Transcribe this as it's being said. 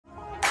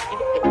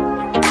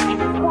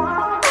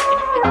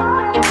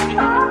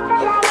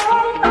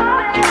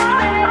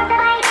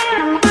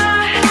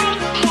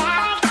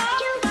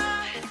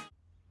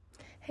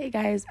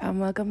guys,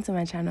 welcome to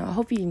my channel. I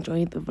hope you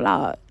enjoyed the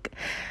vlog.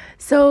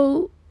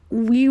 So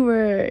we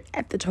were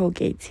at the toll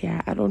gate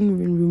here. I don't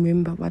even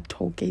remember what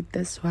toll gate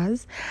this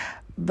was,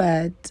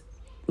 but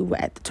we were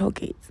at the toll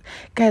gates.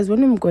 Guys,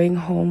 when I'm going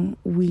home,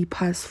 we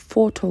pass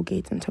 4 toll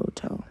gates in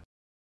total.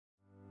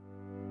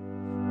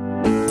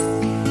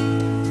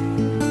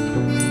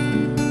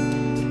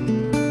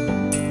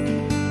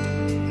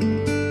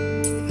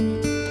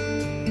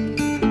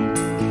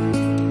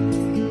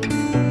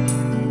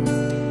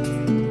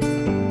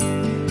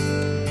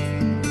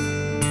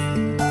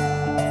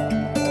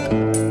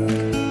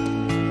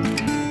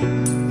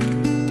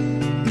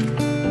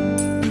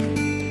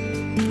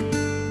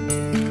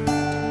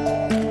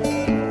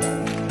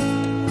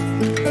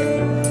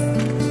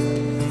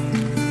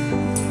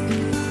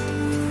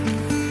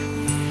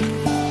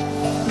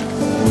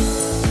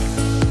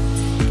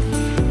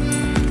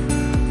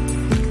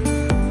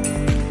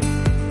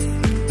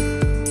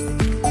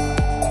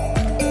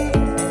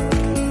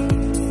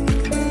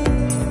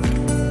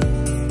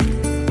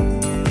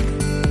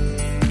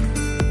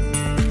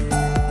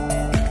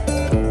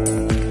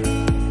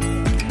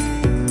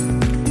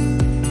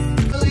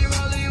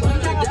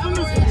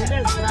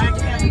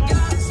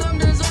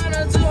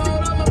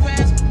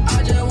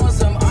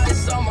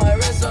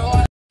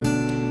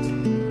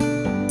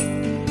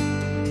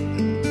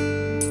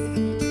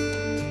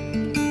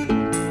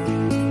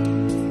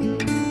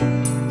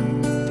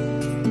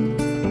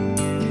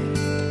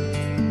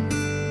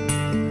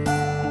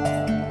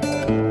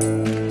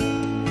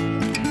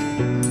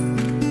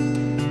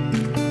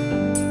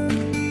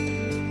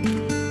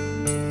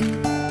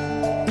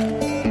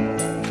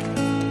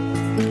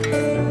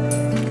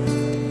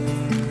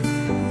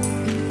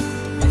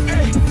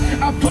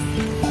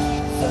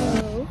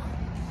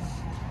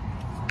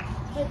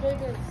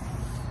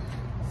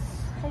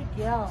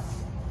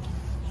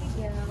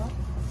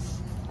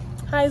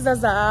 Hi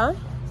Zaza.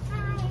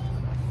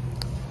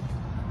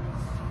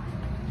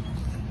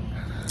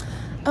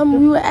 Hi.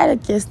 We were at a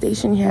gas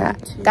station here.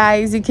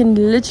 Guys, you can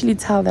literally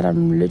tell that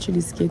I'm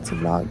literally scared to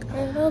vlog.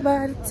 Ain't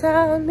nobody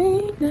tell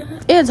me.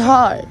 It's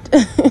hard.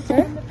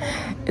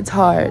 It's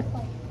hard.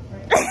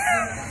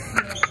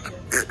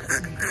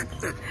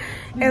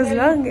 As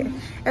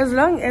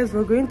long as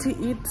we're going to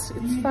eat,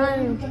 it's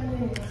fine.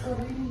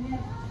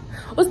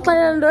 What's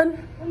playing on?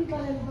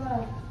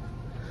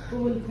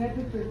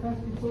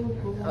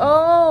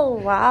 Oh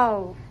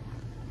wow,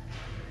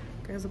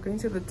 guys, we're going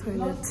to the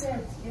toilet.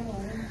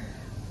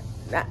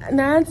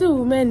 Nancy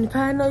woman,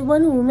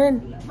 one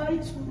woman.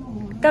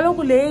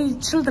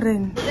 Kalokule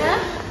children.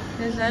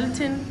 There's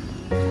Alton.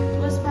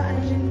 What's my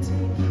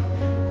Argentine?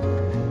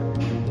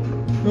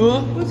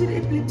 Oh, what's it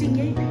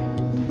eating?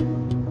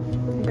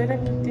 Better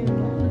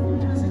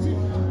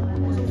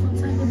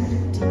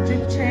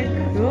drip check.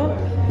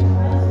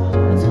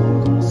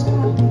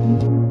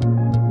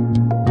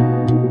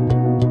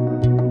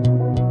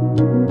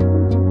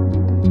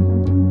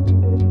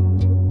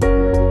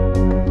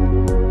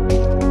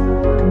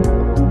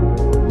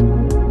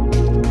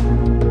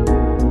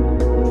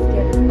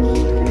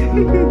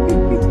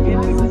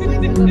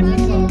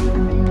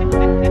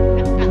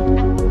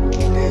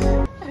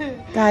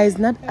 Guys,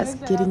 not us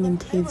getting in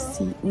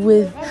KFC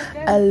with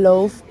a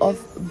loaf of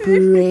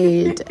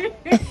bread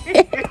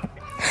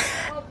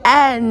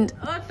and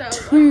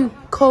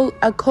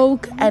a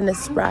Coke and a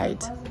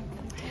Sprite.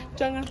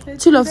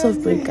 2 loaves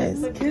of bread,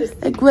 guys.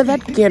 Like we're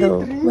that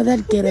ghetto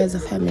as a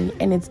family,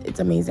 and it's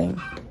amazing.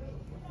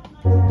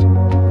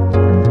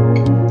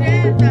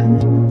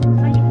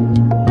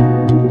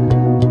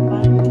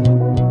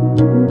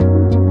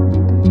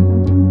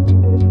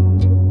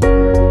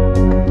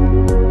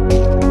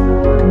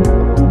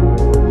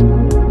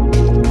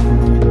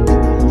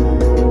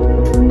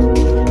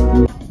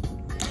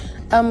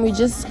 We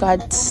just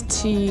got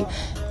to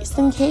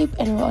Eastern Cape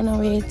and we're on our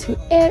way to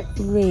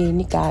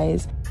Erin,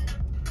 guys.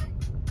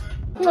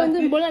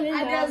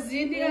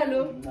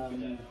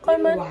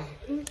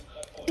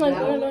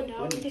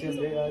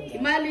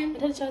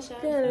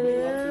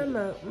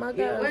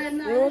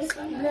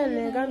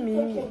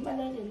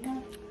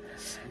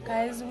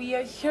 Guys, we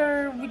are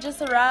here. We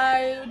just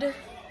arrived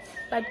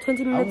like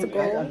 20 minutes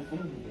ago.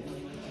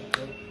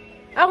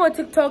 I'm on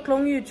TikTok,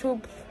 on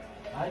YouTube.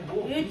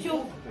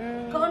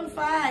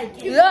 Confide.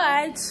 Yeah,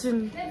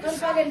 action.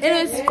 It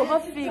is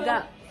come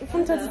figure.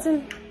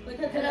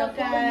 Hello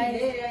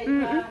guys.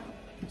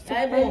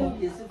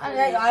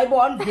 I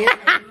born here.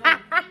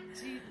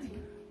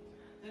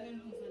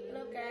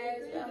 Hello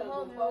guys, we're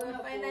home. We're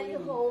finally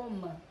home.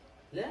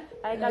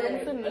 And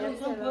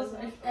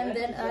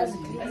then us,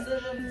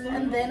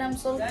 and then I'm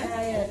so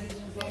tired.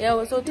 Yeah,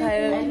 we're so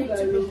tired. I need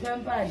to be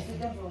pampered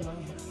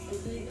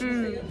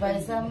by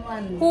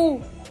someone.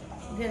 Who?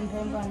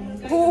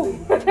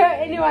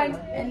 Anyone?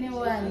 Any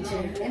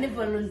volunteers?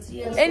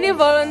 Any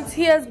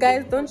volunteers,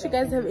 guys? Don't you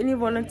guys have any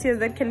volunteers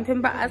that can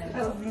pamper us?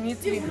 Because we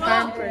need to be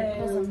pampered.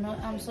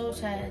 I'm so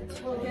tired.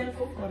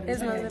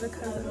 There's my little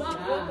cousin.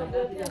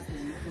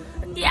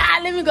 Yeah,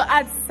 let me go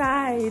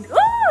outside.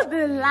 Oh,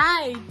 the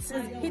light is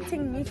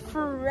hitting me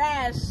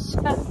fresh.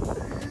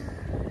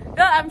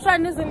 No, I'm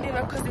trying to zoom in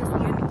because it's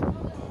windy.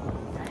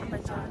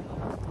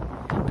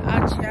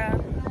 Out here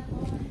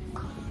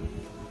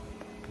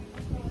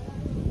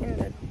in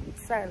the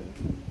sun.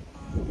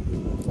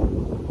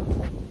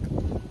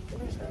 Let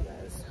me show you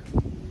guys.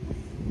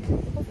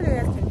 Hopefully you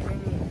guys can hear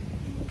me.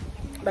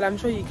 But I'm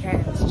sure you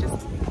can. It's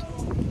just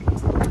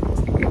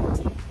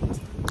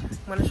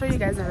I'm gonna show you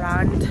guys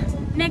around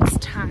next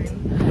time.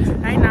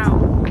 Right now,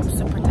 I'm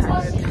super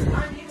tired.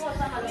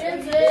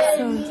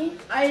 So,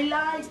 I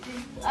like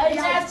it.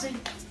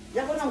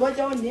 You're gonna watch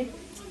on it.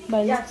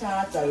 But it's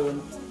charge.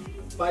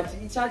 what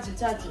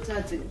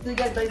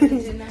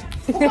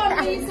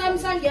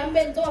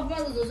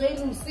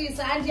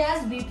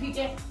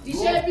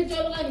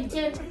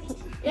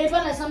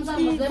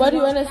do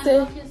you want to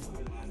say?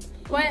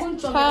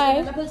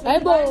 Hi. Hi,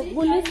 Bo.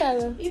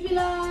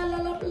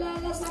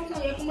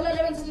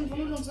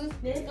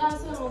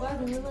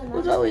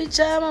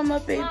 My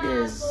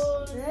babies.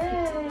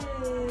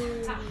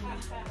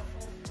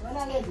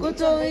 Good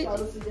to eat.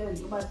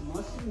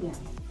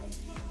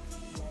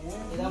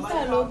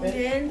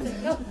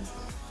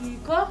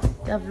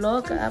 The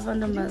vlog,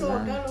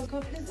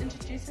 Please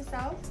introduce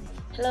yourself.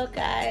 hello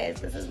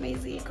guys, this is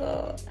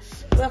Mexico.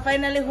 We're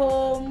finally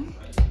home,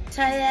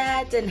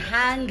 tired and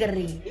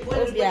hungry.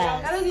 How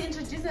do you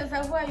introduce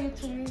yourself? Who are you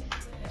to me?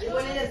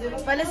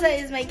 Vanessa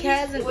is my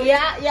cousin.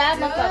 Yeah,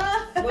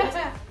 Mama.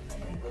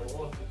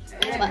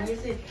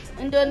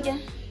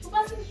 Indonesian.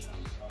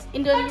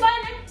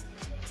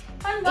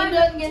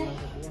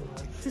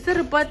 Is it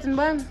reporting,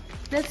 man?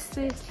 Let's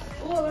see.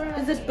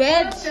 Is it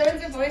bad?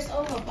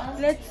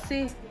 Let's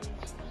see.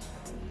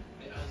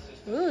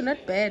 Oh,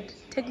 not bad.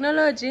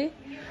 Technology.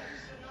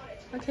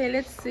 Okay,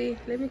 let's see.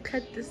 Let me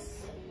cut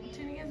this.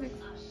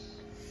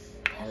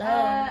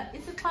 Hello.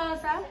 It's a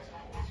closer.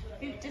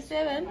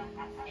 57.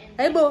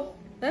 Hey, Bo.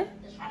 Eh?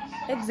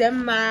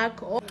 Exam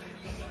mark.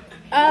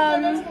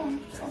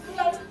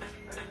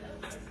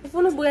 If you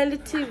want to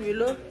TV,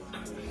 look.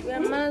 We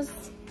must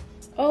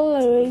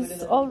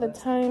always, all the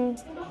time,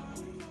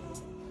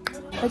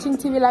 watching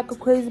TV like a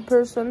crazy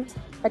person.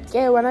 But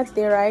yeah, we're not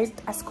there, right?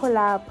 As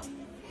collab.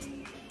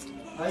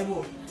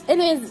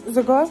 Anyways,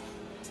 Zago,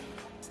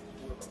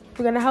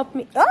 you're gonna help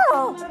me.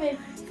 Oh,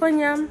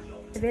 Fonyam,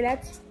 you're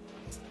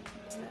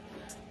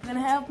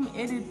gonna help me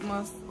edit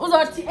most.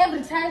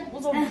 Every time.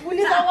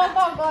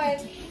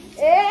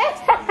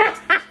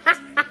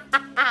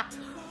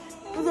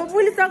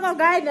 Uzopulisa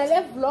guy na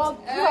le vlog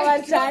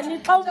kanjani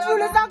xa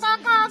upulisa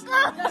kakaka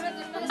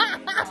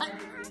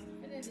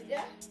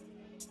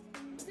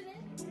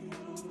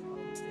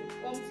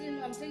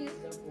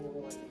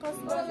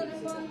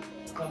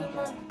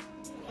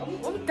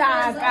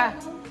umdaka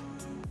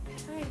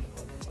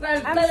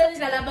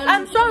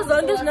I'm sure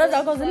zonke izinto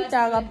zakho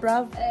zimdaka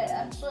bruv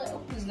I'm sure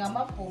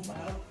ngamabhuma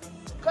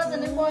because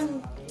the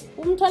phone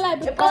umthola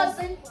phi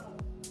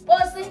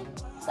bosi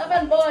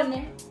sabandibone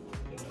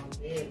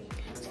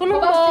Funa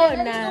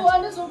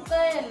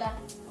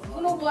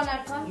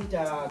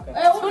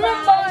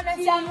ukubona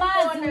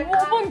siyamazi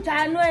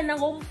ubunjani wena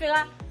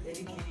ngokufika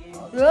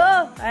yo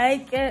hayi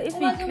ke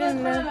ifikile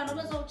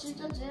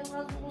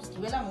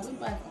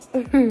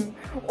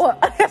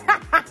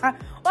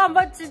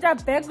uhamba utshintsha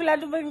bag kulaa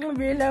nto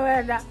ubuyinxibile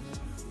wena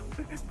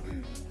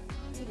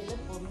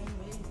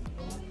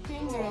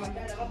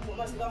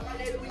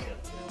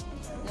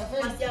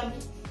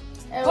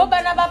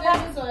ngobana bapha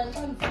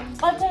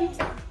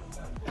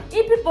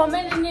iphi ibhoma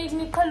elinye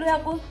imiqhelo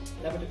yakho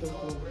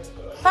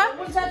ha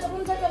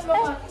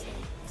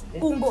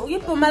kumbo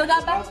ibhoma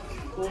likaba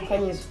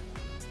Ukhanyiso.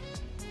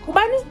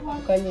 kubani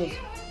Ukhanyiso.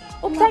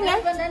 ukuthanga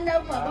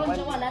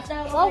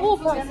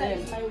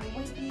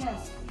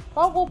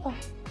wakupha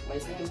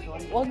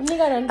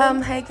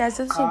Hi guys,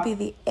 this will be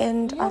the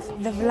end of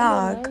the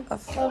vlog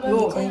of me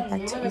going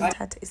back to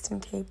Mthatha Eastern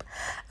Cape.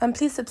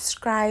 Please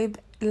subscribe,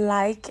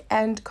 like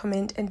and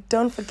comment, and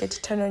don't forget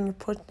to turn on your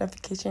post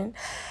notification.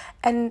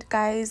 And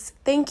guys,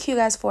 thank you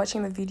guys for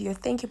watching the video.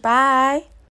 Thank you. Bye.